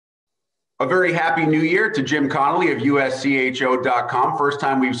A very happy new year to Jim Connelly of USCHO.com. First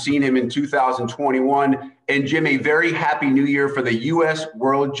time we've seen him in 2021. And Jim, a very happy new year for the U.S.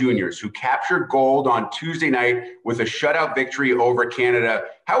 World Juniors, who captured gold on Tuesday night with a shutout victory over Canada.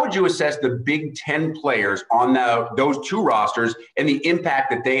 How would you assess the Big Ten players on those two rosters and the impact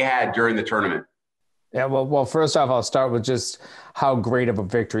that they had during the tournament? Yeah, well, first off, I'll start with just how great of a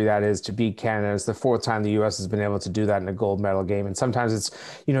victory that is to beat Canada. It's the fourth time the U.S. has been able to do that in a gold medal game. And sometimes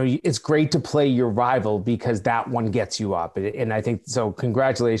it's great to play your rival because that one gets you up. And I think so.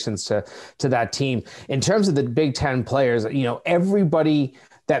 Congratulations to that team. In terms of the Big Ten players, everybody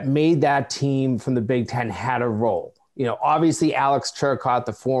that made that team from the Big Ten had a role. Obviously Alex Turcotte,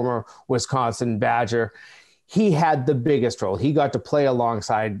 the former Wisconsin Badger, he had the biggest role. He got to play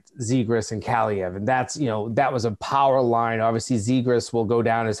alongside Zegras and Kaliev. And that was a power line. Obviously, Zegras will go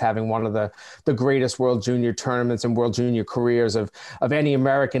down as having one of the greatest World Junior tournaments and World Junior careers of any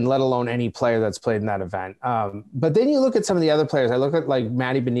American, let alone any player that's played in that event. But then you look at some of the other players. I look at like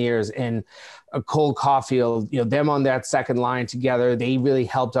Matty Beniers and Cole Caulfield, them on that second line together. They really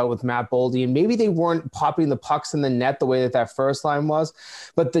helped out with Matt Boldy, and maybe they weren't popping the pucks in the net the way that first line was,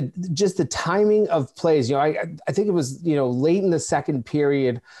 but just the timing of plays. I think it was late in the second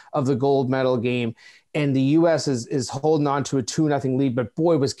period of the gold medal game, and the U.S. is holding on to a 2-0 lead, but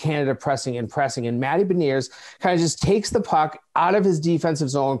boy, was Canada pressing, and Matty Beniers kind of just takes the puck out of his defensive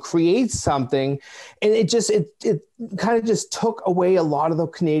zone, creates something, and it kind of just took away a lot of the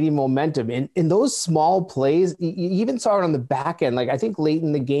Canadian momentum. In those small plays, you even saw it on the back end. Like I think late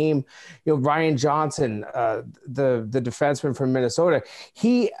in the game, Ryan Johnson, the defenseman from Minnesota,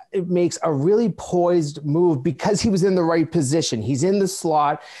 he makes a really poised move because he was in the right position. He's in the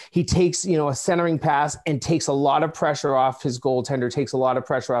slot. He takes, a centering pass and takes a lot of pressure off his goaltender, takes a lot of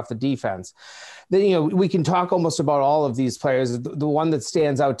pressure off the defense. Then, we can talk almost about all of these players. The one that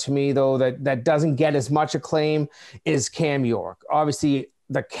stands out to me, though, that doesn't get as much acclaim is Cam York. Obviously,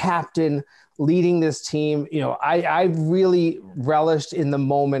 the captain leading this team. I really relished in the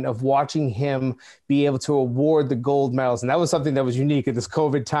moment of watching him be able to award the gold medals. And that was something that was unique at this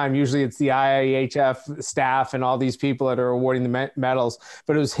COVID time. Usually it's the IIHF staff and all these people that are awarding the medals,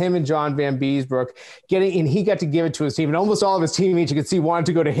 but it was him and John Van Beesbrook and he got to give it to his team. And almost all of his teammates, you could see, wanted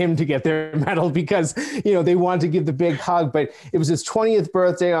to go to him to get their medal because, they wanted to give the big hug. But it was his 20th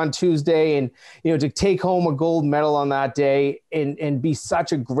birthday on Tuesday. And, to take home a gold medal on that day and be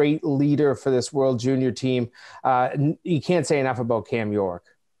such a great leader for this World Junior team. You can't say enough about Cam York.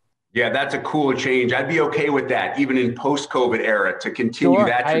 Yeah, that's a cool change. I'd be okay with that, even in post-COVID era, to continue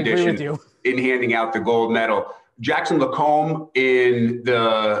that tradition in handing out the gold medal. Jackson Lacombe in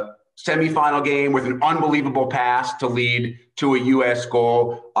the semifinal game with an unbelievable pass to lead to a U.S.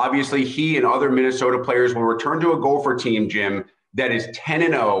 goal. Obviously, he and other Minnesota players will return to a Gopher team, Jim, that is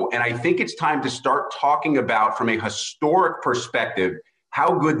 10-0. And I think it's time to start talking about, from a historic perspective,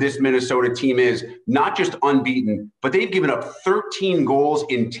 how good this Minnesota team is, not just unbeaten, but they've given up 13 goals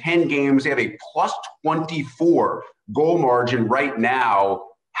in 10 games. They have a plus 24 goal margin right now.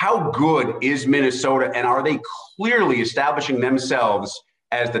 How good is Minnesota, and are they clearly establishing themselves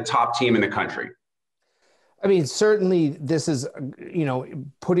as the top team in the country? I mean, certainly this is,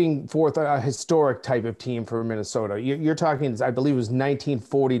 putting forth a historic type of team for Minnesota. You're talking, I believe it was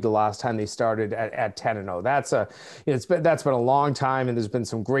 1940 the last time they started at 10-0. That's been a long time, and there's been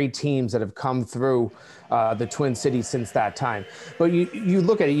some great teams that have come through the Twin Cities since that time. But you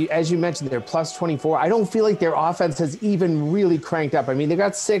look at it, as you mentioned, they're plus 24. I don't feel like their offense has even really cranked up. I mean, they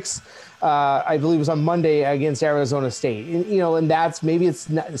got 6. I believe it was on Monday against Arizona State. And that's, maybe it's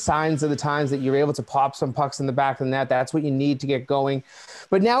signs of the times that you're able to pop some pucks in the back of the net. That's what you need to get going.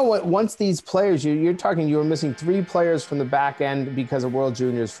 But now once these players, you were missing 3 players from the back end because of World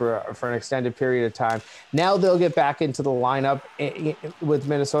Juniors for an extended period of time. Now they'll get back into the lineup with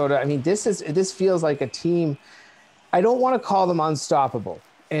Minnesota. I mean, this feels like a team. I don't want to call them unstoppable.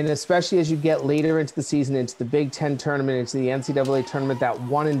 And especially as you get later into the season, into the Big Ten tournament, into the NCAA tournament, that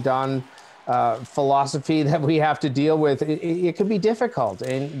one and done philosophy that we have to deal with, it could be difficult.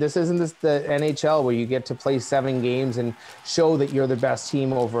 And this isn't the NHL where you get to play 7 games and show that you're the best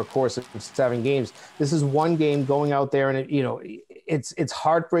team over a course of 7 games. This is one game going out there, and it's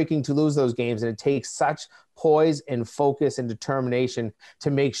heartbreaking to lose those games, and it takes such poise and focus and determination to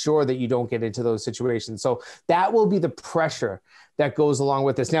make sure that you don't get into those situations. So that will be the pressure that goes along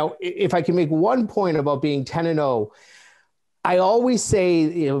with this. Now, if I can make one point about being 10-0, I always say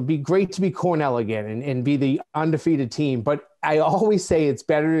it would be great to be Cornell again and be the undefeated team, but I always say it's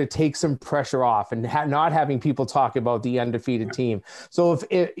better to take some pressure off and not having people talk about the undefeated team. So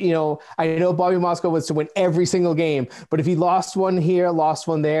I know Bobby Moscow wants to win every single game, but if he lost one here, lost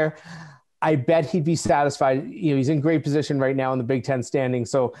one there, I bet he'd be satisfied. He's in great position right now in the Big Ten standing.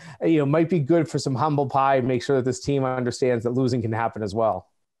 So, might be good for some humble pie, make sure that this team understands that losing can happen as well.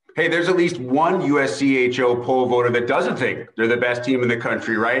 Hey, there's at least one USCHO poll voter that doesn't think they're the best team in the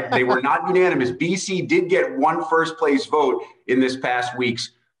country, right? They were not unanimous. BC did get one first place vote in this past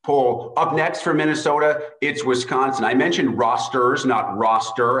week's poll. Up next for Minnesota, it's Wisconsin. I mentioned rosters, not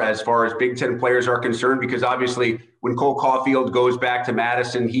roster, as far as Big Ten players are concerned, because obviously when Cole Caulfield goes back to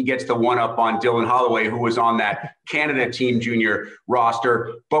Madison, he gets the one up on Dylan Holloway, who was on that Canada Team Junior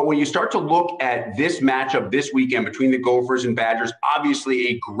roster. But when you start to look at this matchup this weekend between the Gophers and Badgers, obviously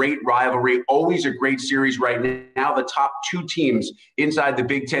a great rivalry, always a great series right now, the top two teams inside the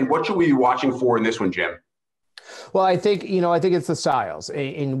Big Ten. What should we be watching for in this one, Jim? Well, I think it's the styles,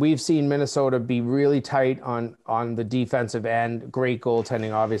 and we've seen Minnesota be really tight on the defensive end. Great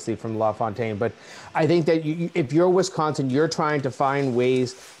goaltending, obviously, from LaFontaine. But I think that if you're Wisconsin, you're trying to find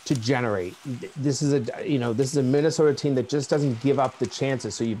ways to generate. This is a Minnesota team that just doesn't give up the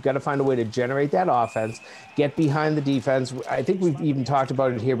chances. So you've got to find a way to generate that offense, get behind the defense. I think we've even talked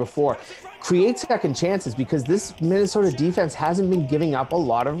about it here before. Create second chances, because this Minnesota defense hasn't been giving up a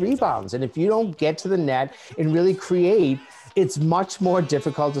lot of rebounds. And if you don't get to the net and really create, it's much more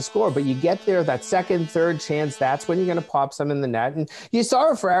difficult to score. But you get there, that second, third chance, that's when you're going to pop some in the net. And you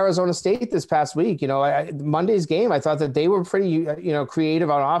saw it for Arizona State this past week. Monday's game, I thought that they were pretty, creative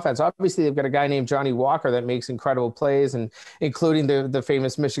on offense. Obviously, they've got a guy named Johnny Walker that makes incredible plays, and including the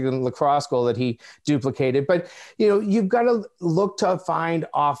famous Michigan lacrosse goal that he duplicated. But, you've got to look to find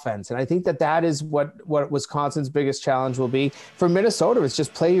offense. And I think that is what Wisconsin's biggest challenge will be. For Minnesota, it's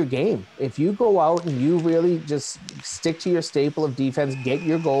just play your game. If you go out and you really just stick to your staple of defense, get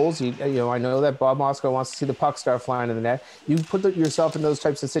your goals. I know that Bob Moskow wants to see the puck start flying in the net. You put yourself in those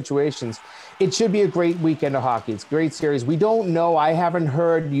types of situations. It should be a great weekend of hockey. It's a great series. We don't know. I haven't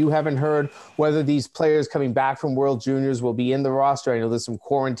heard, you haven't heard whether these players coming back from World Juniors will be in the roster. I know there's some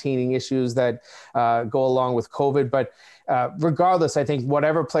quarantining issues that go along with COVID, but regardless, I think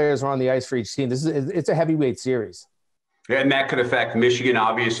whatever players are on the ice for each team, it's a heavyweight series. And that could affect Michigan,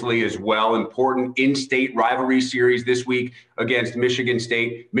 obviously, as well. Important in-state rivalry series this week against Michigan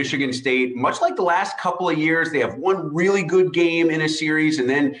State. Michigan State, much like the last couple of years, they have one really good game in a series, and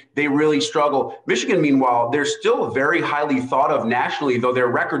then they really struggle. Michigan, meanwhile, they're still very highly thought of nationally, though their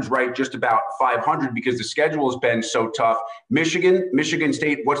record's right just about 500 because the schedule has been so tough. Michigan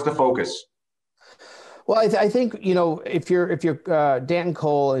State, what's the focus? Well, I think, if you're Danton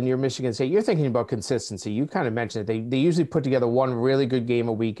Cole and you're Michigan State, you're thinking about consistency. You kind of mentioned it. They usually put together one really good game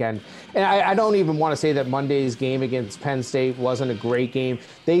a weekend. And I don't even want to say that Monday's game against Penn State wasn't a great game.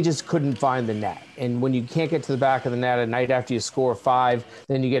 They just couldn't find the net. And when you can't get to the back of the net at night after you score 5,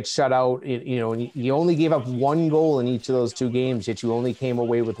 then you get shut out, and you only gave up 1 goal in each of those 2 games, yet you only came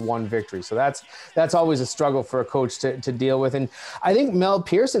away with 1 victory. So that's always a struggle for a coach to deal with. And I think Mel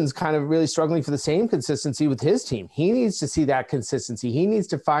Pearson's kind of really struggling for the same consistency with his team. He needs to see that consistency. He needs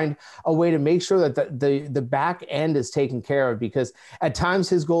to find a way to make sure that the back end is taken care of, because at times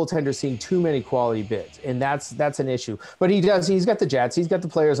his goaltender's seeing too many quality bids, and that's an issue. But he's got the Jets. He's got the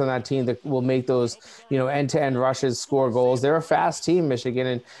players on that team that will make those end-to-end rushes, score goals. They're a fast team, Michigan,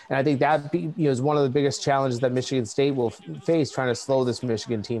 and I think that is one of the biggest challenges that Michigan State will face, trying to slow this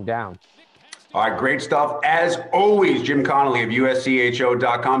Michigan team down. All right, great stuff. As always, Jim Connelly of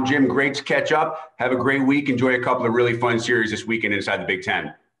USCHO.com. Jim, great to catch up. Have a great week. Enjoy a couple of really fun series this weekend inside the Big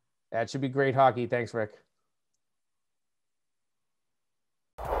Ten. That should be great hockey. Thanks, Rick.